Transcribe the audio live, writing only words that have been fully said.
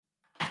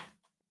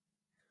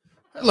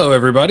Hello,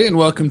 everybody, and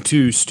welcome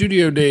to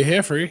Studio Day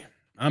Heffrey.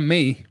 I'm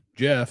me,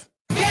 Jeff.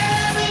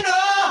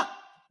 Glad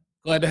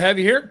to have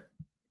you here.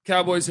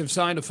 Cowboys have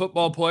signed a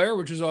football player,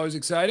 which is always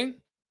exciting.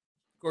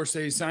 Of course,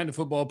 they signed a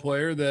football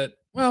player that,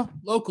 well,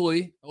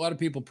 locally, a lot of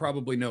people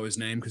probably know his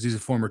name because he's a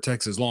former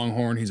Texas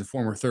Longhorn. He's a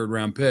former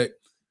third-round pick.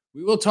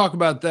 We will talk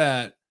about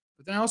that,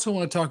 but then I also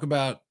want to talk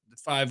about the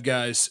five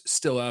guys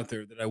still out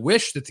there that I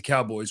wish that the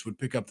Cowboys would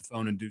pick up the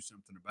phone and do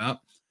something about.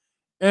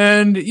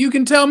 And you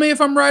can tell me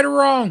if I'm right or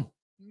wrong.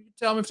 You can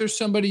tell me if there's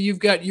somebody you've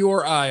got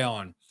your eye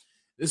on.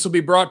 This will be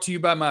brought to you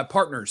by my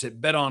partners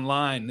at Bet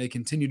Online. They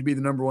continue to be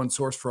the number one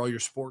source for all your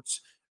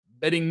sports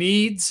betting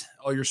needs,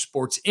 all your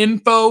sports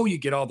info. You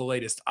get all the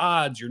latest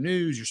odds, your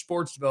news, your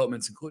sports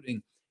developments,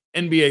 including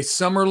NBA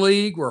Summer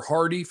League, where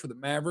Hardy for the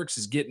Mavericks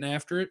is getting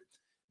after it.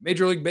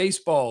 Major League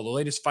Baseball, the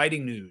latest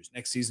fighting news,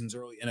 next season's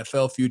early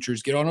NFL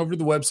futures. Get on over to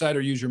the website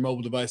or use your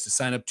mobile device to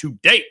sign up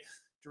today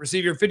to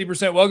receive your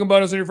 50% welcome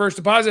bonus on your first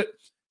deposit.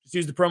 Just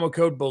use the promo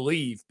code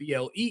BELIEVE,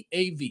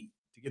 BLEAV,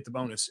 to get the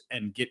bonus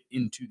and get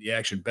into the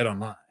action. Bet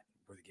online,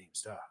 where the game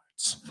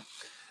starts.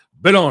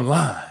 Bet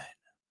online,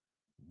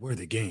 where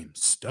the game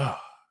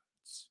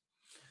starts.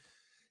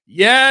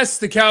 Yes,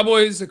 the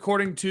Cowboys,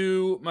 according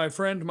to my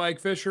friend Mike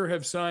Fisher,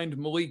 have signed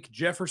Malik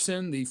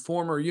Jefferson, the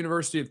former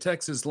University of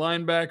Texas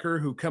linebacker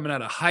who, coming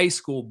out of high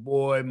school,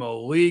 boy,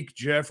 Malik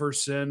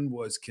Jefferson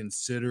was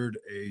considered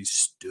a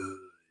stud.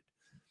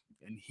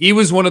 And he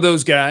was one of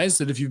those guys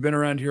that if you've been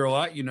around here a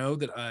lot, you know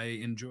that I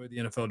enjoy the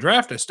NFL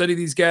draft. I study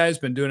these guys,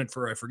 been doing it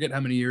for, I forget how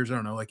many years. I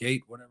don't know, like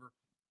 8, whatever.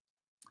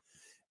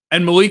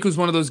 And Malik was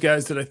one of those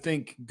guys that I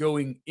think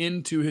going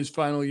into his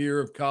final year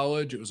of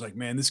college, it was like,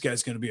 man, this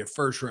guy's going to be a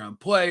first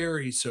round player.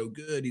 He's so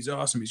good. He's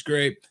awesome. He's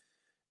great.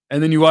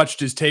 And then you watched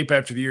his tape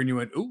after the year and you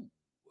went, ooh,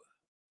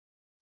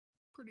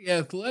 pretty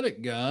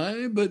athletic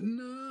guy, but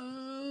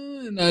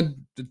no. And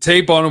the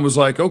tape on him was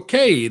like,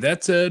 okay,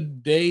 that's a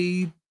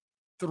day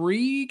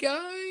 3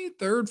 guy,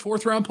 third,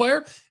 fourth round player.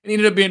 And he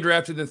ended up being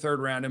drafted in the third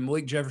round. And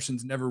Malik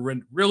Jefferson's never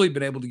really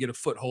been able to get a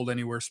foothold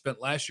anywhere.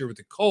 Spent last year with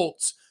the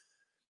Colts,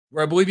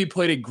 where I believe he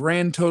played a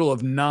grand total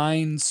of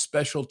 9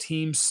 special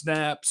team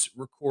snaps,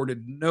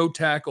 recorded no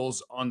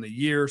tackles on the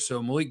year.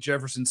 So Malik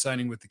Jefferson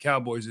signing with the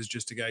Cowboys is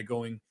just a guy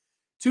going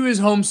to his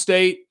home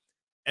state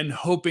and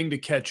hoping to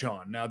catch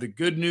on. Now, the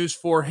good news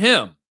for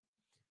him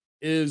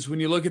is when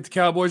you look at the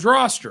Cowboys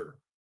roster,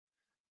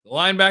 the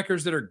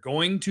linebackers that are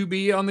going to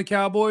be on the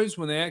Cowboys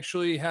when they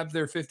actually have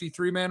their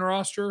 53-man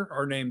roster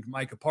are named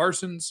Micah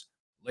Parsons,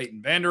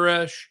 Leighton Vander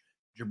Esch,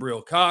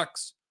 Jabril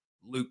Cox,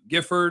 Luke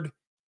Gifford,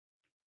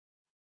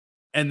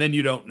 and then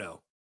you don't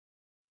know.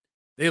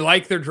 They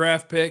like their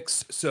draft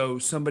picks, so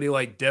somebody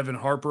like Devin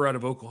Harper out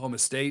of Oklahoma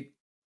State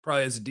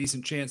probably has a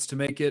decent chance to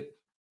make it.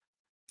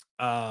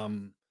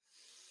 Aaron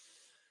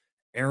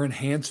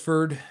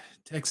Hansford,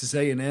 Texas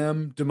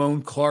A&M,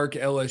 Damone Clark,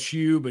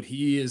 LSU, but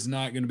he is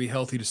not going to be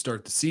healthy to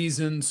start the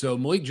season. So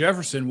Malik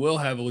Jefferson will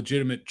have a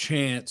legitimate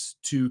chance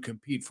to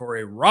compete for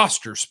a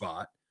roster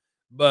spot,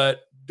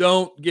 but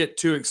don't get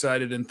too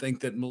excited and think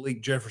that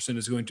Malik Jefferson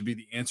is going to be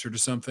the answer to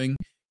something.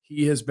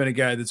 He has been a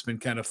guy that's been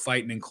kind of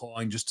fighting and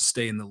clawing just to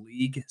stay in the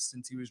league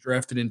since he was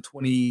drafted in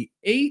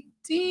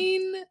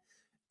 2018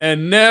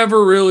 and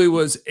never really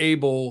was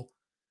able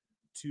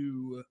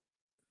to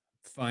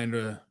find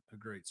a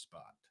great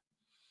spot.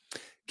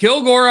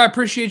 Kilgore, I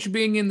appreciate you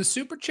being in the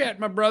super chat,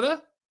 my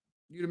brother.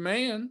 You the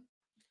man.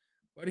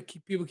 Why do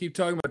people keep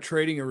talking about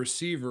trading a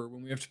receiver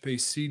when we have to pay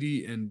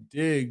CD and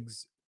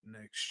Diggs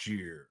next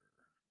year?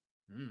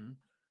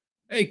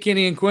 Hey,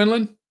 Kenny and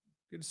Quinlan.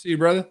 Good to see you,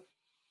 brother.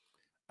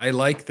 I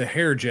like the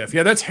hair, Jeff.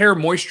 Yeah, that's hair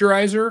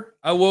moisturizer.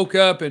 I woke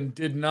up and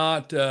did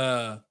not,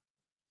 I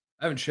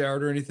haven't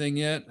showered or anything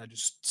yet. I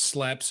just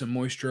slapped some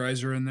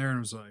moisturizer in there and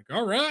was like,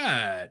 all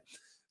right.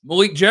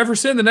 Malik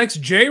Jefferson, the next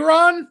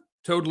J-Ron?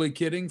 Totally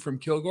kidding from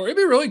Kilgore. It'd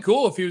be really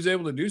cool if he was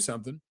able to do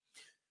something.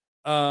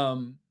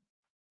 The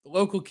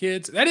local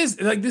kids. That is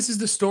like this is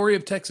the story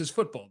of Texas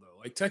football, though.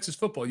 Like Texas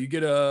football, you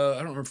get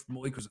I don't know if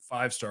Malik was a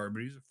 5-star,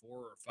 but he's a 4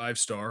 or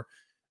 5-star,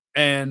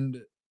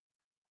 and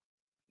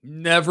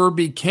never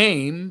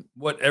became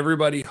what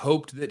everybody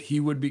hoped that he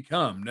would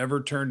become.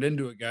 Never turned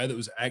into a guy that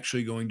was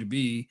actually going to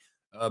be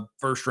a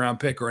first round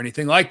pick or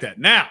anything like that.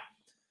 Now,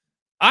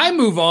 I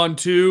move on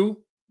to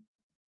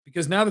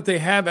because now that they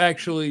have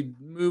actually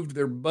moved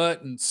their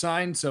butt and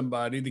signed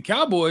somebody, the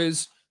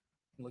Cowboys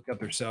look up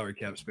their salary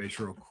cap space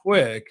real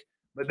quick,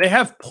 but they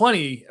have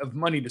plenty of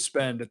money to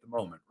spend at the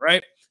moment,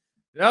 right?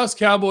 The Dallas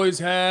Cowboys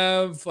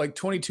have like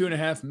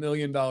 $22.5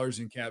 million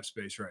in cap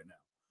space right now.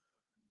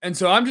 And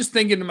so I'm just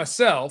thinking to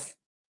myself,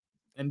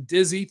 and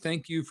Dizzy,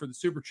 thank you for the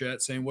super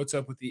chat saying, what's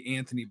up with the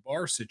Anthony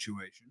Barr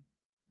situation?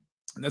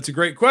 And that's a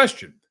great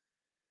question.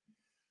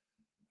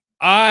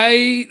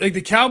 I like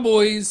the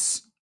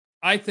Cowboys.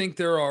 I think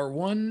there are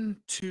 1,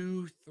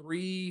 2,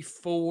 3,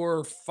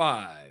 4,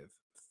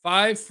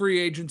 5 free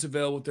agents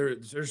available.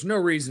 There's no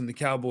reason the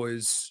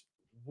Cowboys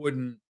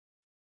wouldn't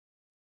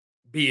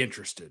be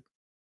interested.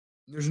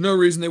 There's no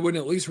reason they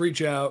wouldn't at least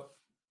reach out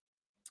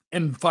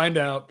and find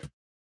out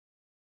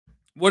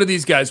What do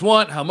these guys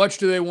want? How much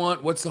do they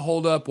want? What's the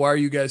holdup? Why are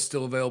you guys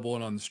still available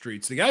and on the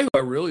streets? The guy who I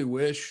really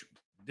wish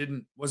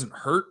wasn't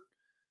hurt.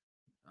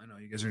 I know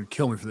you guys are gonna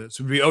kill me for this.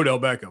 Would be Odell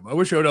Beckham. I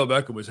wish Odell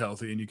Beckham was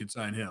healthy and you could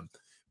sign him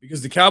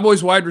because the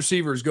Cowboys wide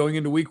receivers going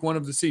into week 1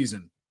 of the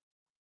season.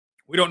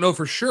 We don't know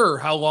for sure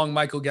how long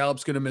Michael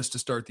Gallup's going to miss to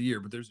start the year,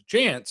 but there's a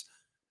chance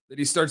that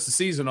he starts the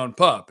season on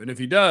PUP. And if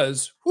he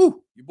does, your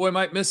boy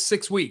might miss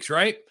 6 weeks,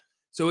 right?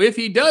 So if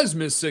he does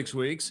miss 6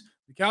 weeks,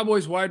 the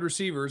Cowboys wide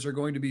receivers are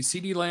going to be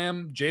CeeDee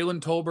Lamb,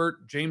 Jalen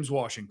Tolbert, James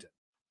Washington.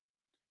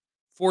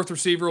 Fourth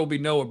receiver will be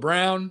Noah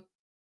Brown.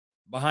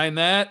 Behind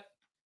that,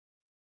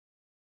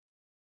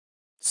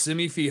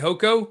 Simi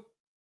Fehoko,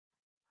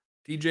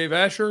 TJ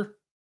Vasher,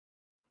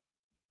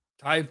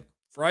 Ty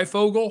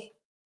Freifogel,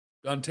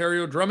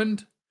 Ontario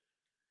Drummond.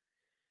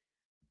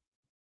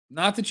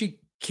 Not that you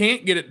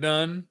can't get it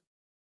done,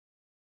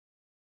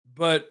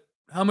 but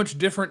how much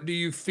different do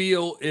you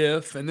feel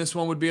if, and this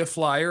one would be a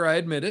flyer, I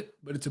admit it,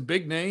 but it's a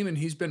big name and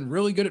he's been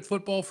really good at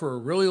football for a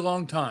really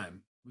long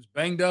time. Was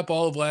banged up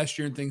all of last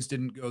year and things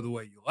didn't go the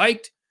way you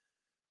liked,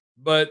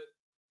 but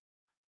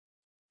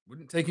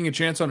wouldn't taking a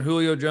chance on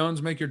Julio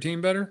Jones make your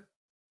team better?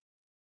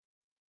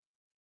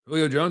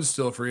 Julio Jones is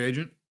still a free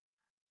agent.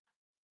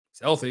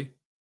 He's healthy.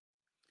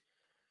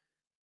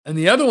 And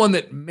the other one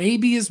that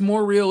maybe is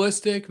more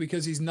realistic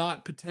because he's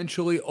not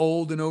potentially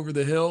old and over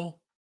the hill.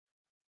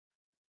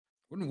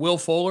 Wouldn't Will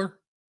Fuller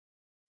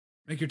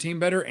make your team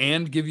better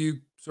and give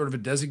you sort of a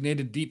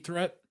designated deep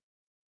threat?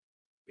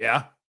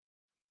 Yeah.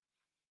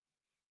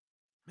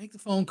 Make the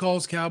phone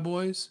calls,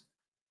 Cowboys.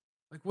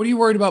 Like, what are you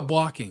worried about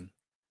blocking?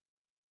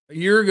 A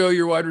year ago,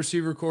 your wide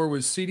receiver core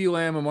was CeeDee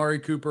Lamb, Amari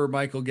Cooper,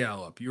 Michael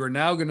Gallup. You are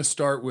now going to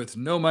start with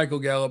no Michael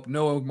Gallup,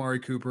 no Amari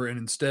Cooper, and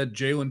instead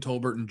Jalen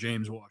Tolbert and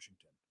James Washington.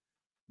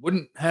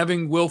 Wouldn't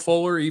having Will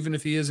Fuller, even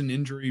if he is an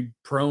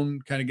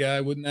injury-prone kind of guy,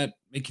 wouldn't that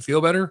make you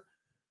feel better?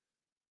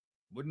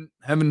 Wouldn't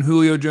having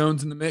Julio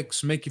Jones in the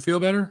mix make you feel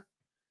better?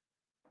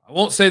 I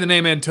won't say the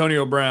name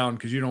Antonio Brown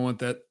because you don't want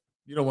that.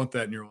 You don't want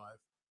that in your life.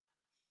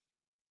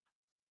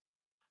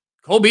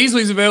 Cole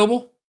Beasley's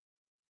available.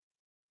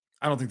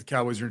 I don't think the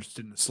Cowboys are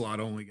interested in the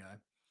slot-only guy.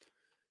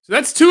 So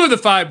that's 2 of the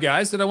 5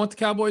 guys that I want the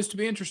Cowboys to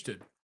be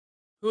interested.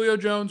 Julio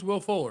Jones, Will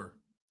Fuller.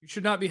 You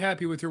should not be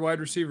happy with your wide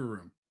receiver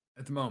room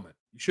at the moment.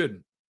 You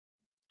shouldn't.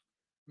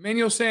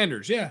 Emmanuel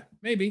Sanders. Yeah,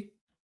 maybe.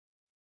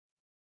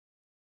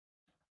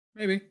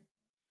 Maybe.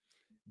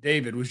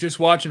 David was just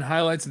watching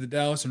highlights of the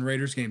Dallas and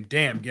Raiders game.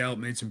 Damn, Gallup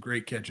made some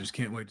great catches.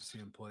 Can't wait to see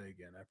him play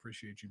again. I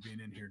appreciate you being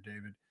in here,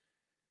 David.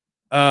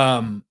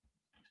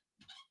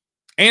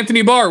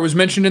 Anthony Barr was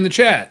mentioned in the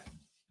chat.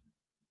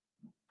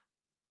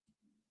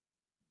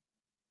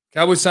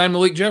 Cowboys signed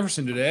Malik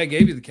Jefferson today. I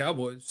gave you the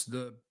Cowboys,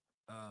 the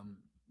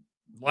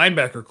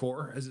linebacker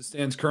core as it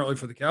stands currently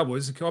for the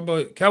Cowboys. The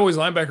Cowboys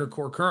linebacker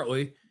core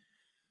currently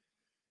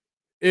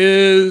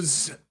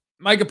is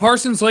Micah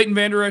Parsons, Leighton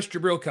Vander Esch,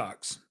 Jabril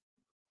Cox.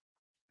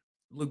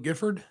 Luke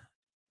Gifford,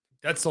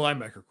 that's the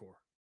linebacker core.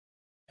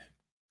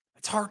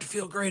 It's hard to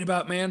feel great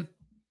about, man.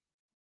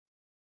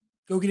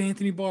 Go get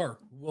Anthony Barr.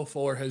 Will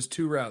Fuller has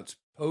 2 routes,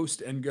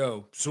 post and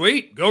go.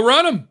 Sweet, go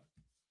run them.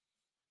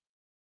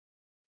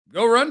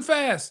 Go run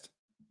fast.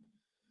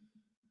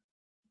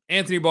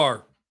 Anthony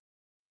Barr.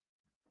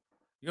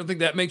 You don't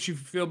think that makes you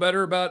feel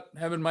better about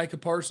having Micah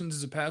Parsons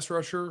as a pass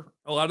rusher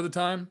a lot of the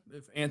time?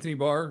 If Anthony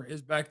Barr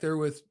is back there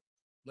with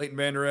Leighton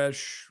Vander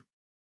Esch,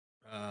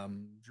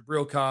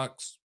 Jabril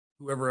Cox,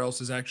 whoever else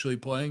is actually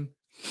playing.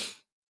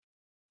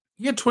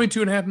 You get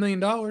 $22.5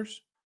 million.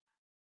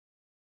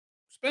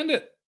 Spend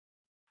it.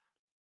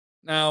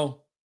 Now,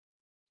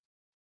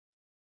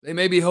 they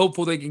may be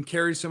hopeful they can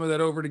carry some of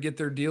that over to get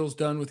their deals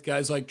done with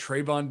guys like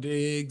Trayvon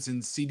Diggs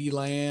and CeeDee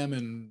Lamb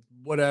and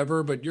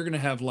whatever, but you're going to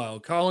have Lyle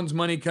Collins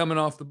money coming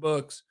off the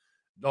books.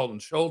 Dalton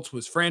Schultz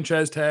was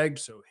franchise tagged,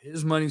 so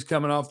his money's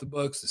coming off the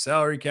books. The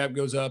salary cap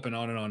goes up and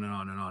on and on and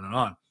on and on and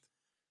on.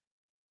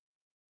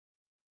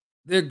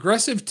 The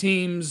aggressive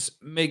teams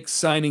make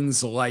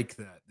signings like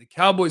that. The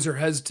Cowboys are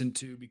hesitant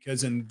to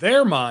because in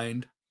their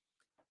mind,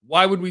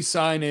 why would we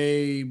sign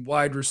a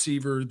wide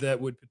receiver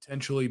that would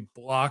potentially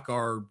block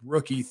our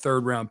rookie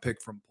 3rd-round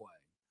pick from playing?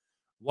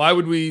 Why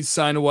would we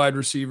sign a wide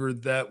receiver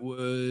that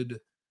would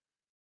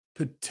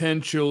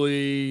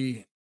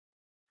potentially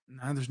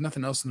there's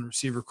nothing else in the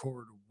receiver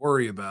core to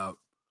worry about.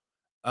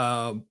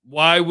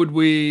 Why would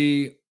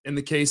we, in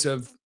the case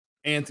of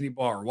Anthony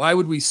Barr, why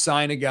would we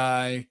sign a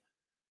guy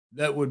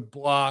that would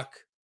block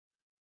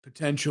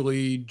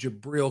potentially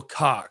Jabril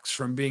Cox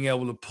from being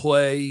able to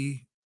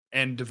play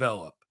and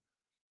develop?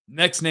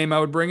 Next name I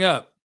would bring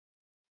up,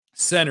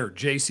 center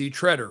J.C.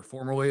 Treader,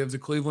 formerly of the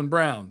Cleveland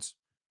Browns.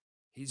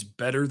 He's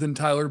better than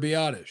Tyler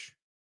Biadasz.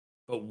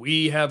 But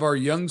we have our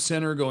young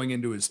center going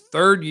into his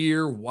 3rd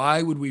year.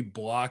 Why would we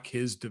block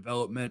his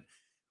development?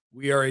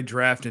 We are a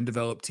draft and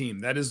develop team.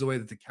 That is the way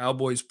that the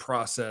Cowboys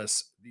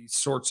process these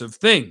sorts of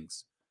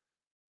things.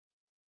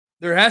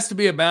 There has to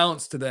be a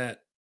balance to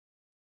that.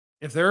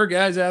 If there are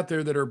guys out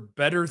there that are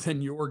better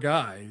than your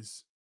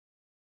guys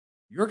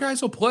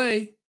will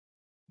play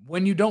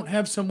when you don't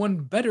have someone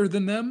better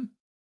than them.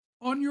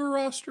 on your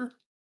roster.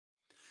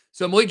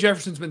 So Malik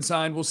Jefferson's been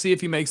signed. We'll see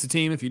if he makes the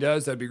team. If he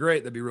does, that'd be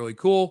great. That'd be really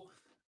cool.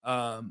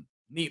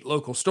 Neat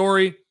local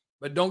story.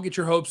 But don't get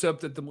your hopes up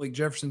that the Malik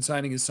Jefferson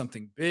signing is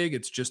something big.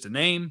 It's just a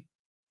name.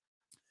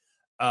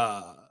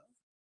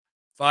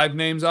 5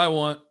 names I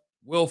want: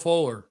 Will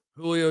Fuller,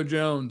 Julio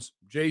Jones,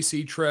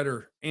 J.C.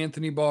 Tretter,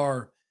 Anthony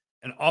Barr,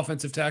 and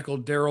offensive tackle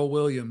Daryl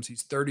Williams.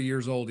 He's 30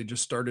 years old. He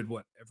just started,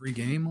 every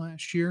game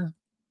last year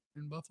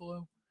in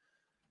Buffalo?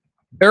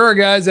 There are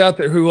guys out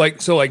there who like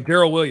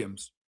Daryl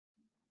Williams.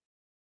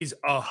 He's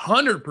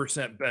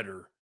 100%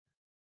 better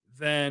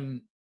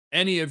than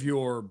any of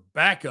your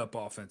backup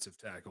offensive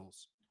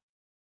tackles.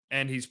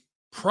 And he's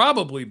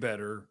probably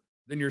better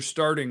than your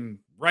starting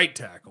right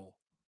tackle.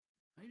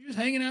 You're just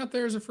hanging out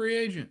there as a free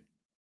agent.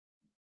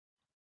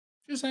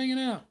 Just hanging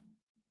out.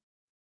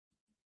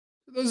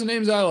 Those are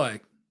names I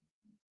like.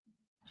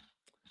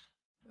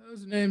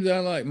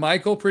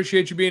 Michael,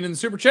 appreciate you being in the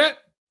super chat.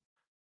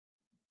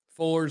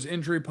 Fuller's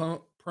injury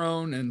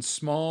prone and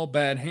small,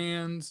 bad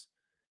hands.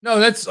 No,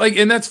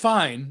 that's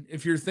fine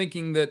if you're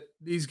thinking that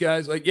these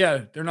guys,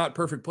 they're not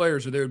perfect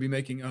players or they would be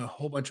making a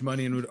whole bunch of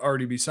money and would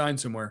already be signed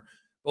somewhere.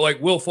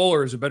 But Will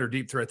Fuller is a better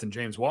deep threat than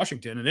James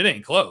Washington, and it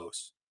ain't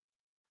close.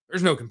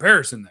 There's no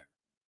comparison there.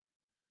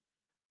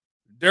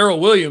 Daryl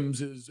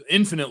Williams is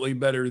infinitely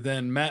better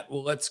than Matt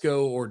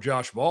Waletzko or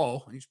Josh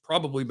Ball. He's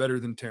probably better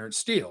than Terrence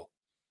Steele.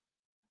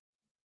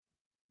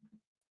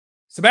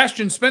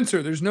 Sebastian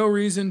Spencer, there's no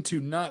reason to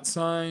not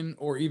sign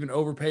or even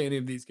overpay any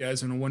of these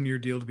guys on a one-year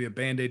deal to be a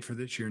Band-Aid for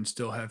this year and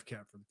still have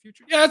cap for the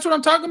future. Yeah, that's what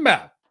I'm talking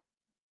about.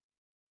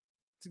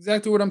 That's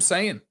exactly what I'm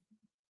saying.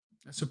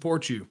 I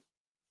support you.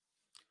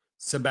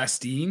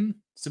 Sebastian,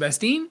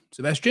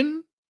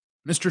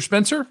 Mr.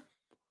 Spencer.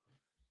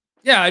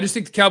 Yeah, I just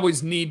think the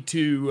Cowboys need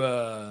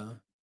to.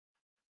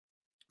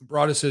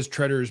 Broada says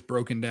Tretter is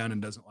broken down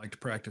and doesn't like to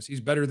practice.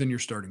 He's better than your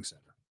starting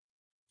center.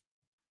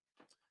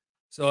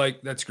 So,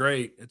 that's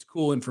great. It's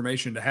cool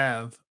information to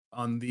have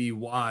on the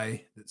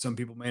why that some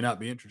people may not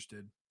be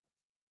interested.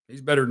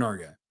 He's better than our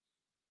guy.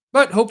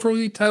 But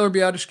hopefully Tyler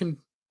Biadasz can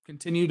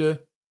continue to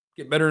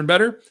get better and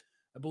better.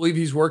 I believe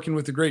he's working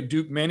with the great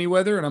Duke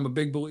Manyweather, and I'm a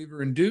big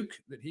believer in Duke,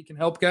 that he can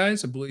help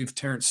guys. I believe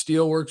Terrence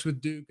Steele works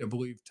with Duke. I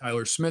believe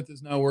Tyler Smith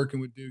is now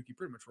working with Duke. He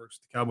pretty much works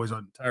with the Cowboys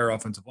on the entire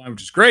offensive line,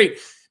 which is great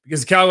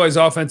because the Cowboys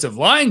offensive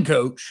line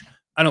coach,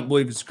 I don't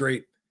believe is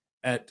great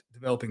at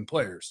developing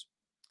players.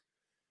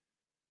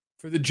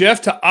 For the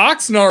Jeff to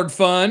Oxnard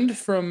Fund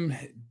from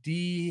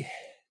D.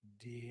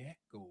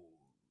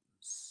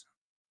 Diegos.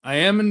 I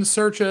am in the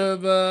search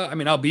of,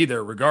 I'll be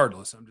there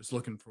regardless. I'm just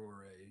looking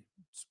for a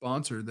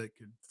sponsor that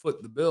could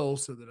foot the bill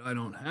so that I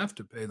don't have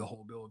to pay the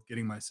whole bill of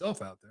getting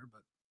myself out there.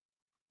 But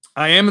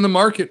I am in the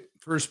market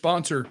for a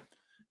sponsor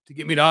to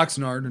get me to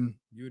Oxnard, and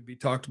you would be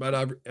talked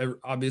about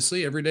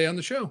obviously every day on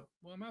the show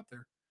while I'm out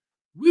there.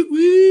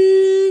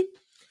 Woo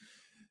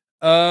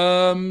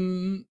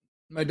woo.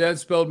 My dad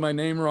spelled my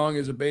name wrong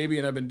as a baby,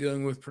 and I've been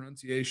dealing with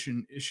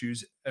pronunciation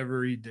issues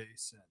every day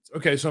since.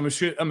 Okay, so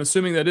I'm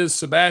assuming that is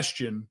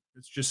Sebastian.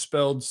 It's just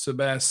spelled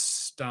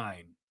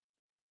Sebastian.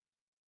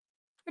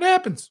 It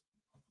happens.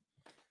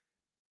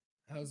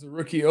 How's the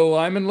rookie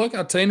O-lineman look?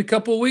 I'll tell you in a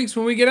couple of weeks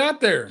when we get out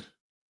there.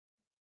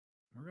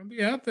 We're going to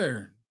be out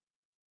there.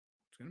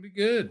 It's going to be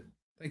good.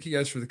 Thank you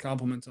guys for the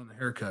compliments on the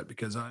haircut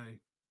because I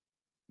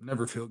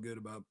never feel good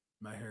about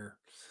my hair.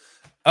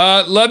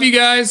 Love you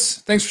guys.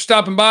 Thanks for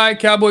stopping by.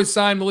 Cowboys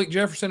signed Malik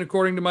Jefferson,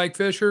 according to Mike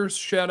Fisher.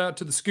 Shout out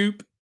to the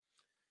scoop.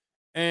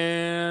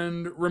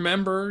 And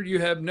remember, you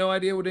have no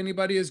idea what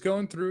anybody is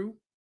going through.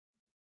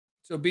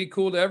 So be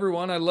cool to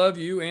everyone. I love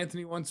you.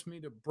 Anthony wants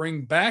me to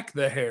bring back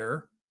the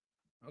hair.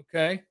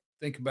 Okay.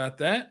 Think about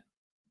that.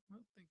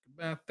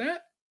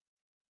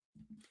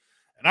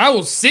 And I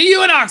will see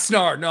you in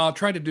Oxnard. No, I'll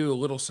try to do a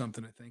little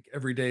something, I think,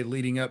 every day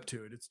leading up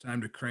to it. It's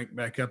time to crank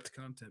back up the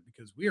content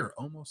because we are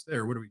almost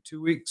there. What are we, 2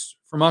 weeks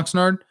from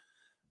Oxnard?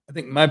 I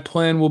think my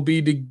plan will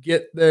be to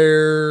get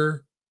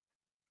there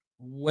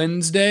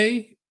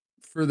Wednesday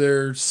for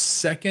their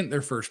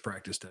first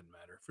practice doesn't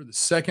matter. For the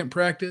second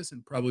practice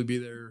and probably be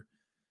there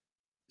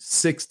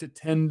 6 to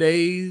 10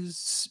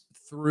 days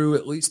through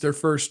at least their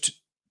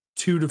first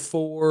 2 to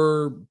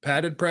 4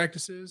 padded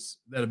practices.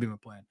 That'll be my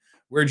plan.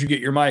 Where'd you get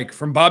your mic?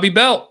 From Bobby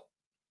Belt.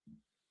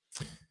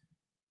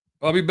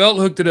 Bobby Belt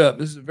hooked it up.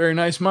 This is a very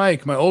nice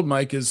mic. My old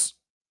mic is...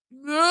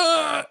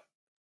 I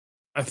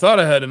thought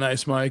I had a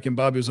nice mic, and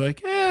Bobby was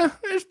like,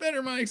 there's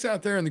better mics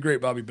out there, and the great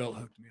Bobby Belt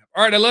hooked me up.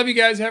 All right, I love you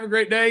guys. Have a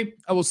great day.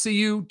 I will see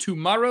you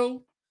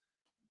tomorrow.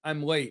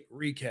 I'm late.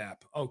 Recap.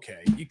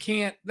 Okay, you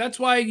can't... That's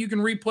why you can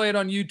replay it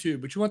on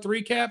YouTube, but you want the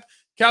recap?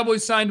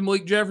 Cowboys signed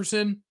Malik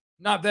Jefferson.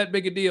 Not that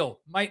big a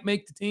deal. Might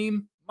make the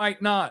team, might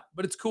not,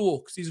 but it's cool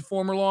because he's a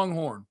former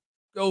Longhorn.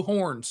 Go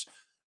Horns.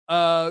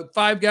 5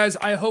 guys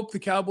I hope the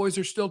Cowboys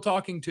are still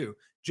talking to.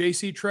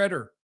 J.C.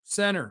 Tretter,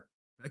 center.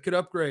 That could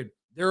upgrade.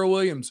 Daryl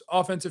Williams,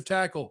 offensive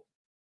tackle.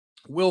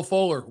 Will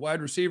Fuller,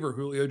 wide receiver.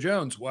 Julio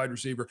Jones, wide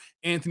receiver.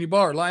 Anthony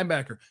Barr,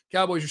 linebacker.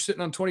 Cowboys are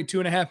sitting on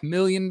 $22.5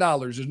 million.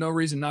 There's no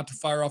reason not to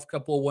fire off a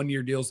couple of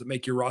one-year deals that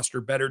make your roster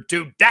better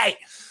today.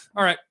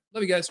 All right.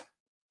 Love you guys.